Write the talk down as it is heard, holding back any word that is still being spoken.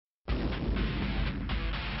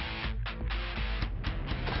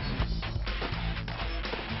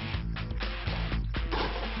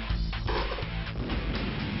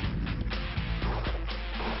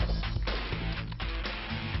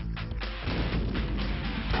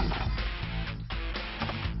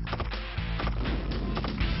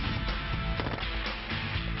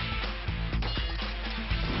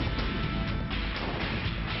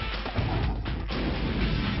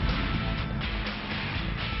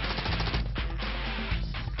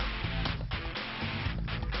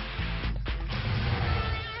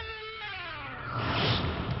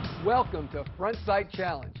Welcome to Front Sight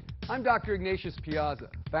Challenge. I'm Dr. Ignatius Piazza,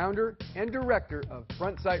 founder and director of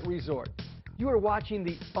Front Sight Resort. You are watching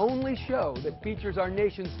the only show that features our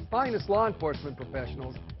nation's finest law enforcement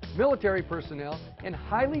professionals, military personnel, and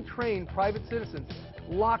highly trained private citizens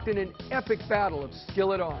locked in an epic battle of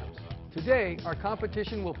skill at arms. Today, our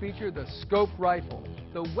competition will feature the scope rifle,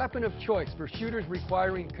 the weapon of choice for shooters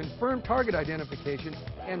requiring confirmed target identification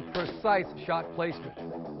and precise shot placement.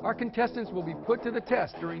 Our contestants will be put to the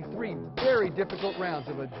test during 3 very difficult rounds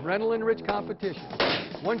of adrenaline-rich competition.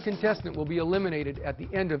 One contestant will be eliminated at the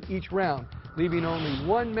end of each round, leaving only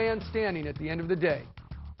one man standing at the end of the day.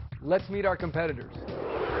 Let's meet our competitors.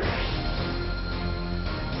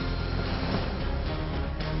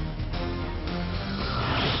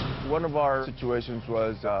 One of our situations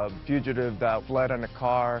was a fugitive that fled in a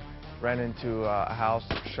car, ran into a house,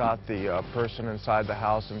 shot the person inside the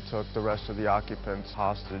house, and took the rest of the occupants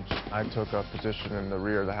hostage. I took a position in the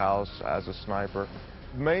rear of the house as a sniper.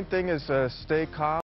 The main thing is stay calm.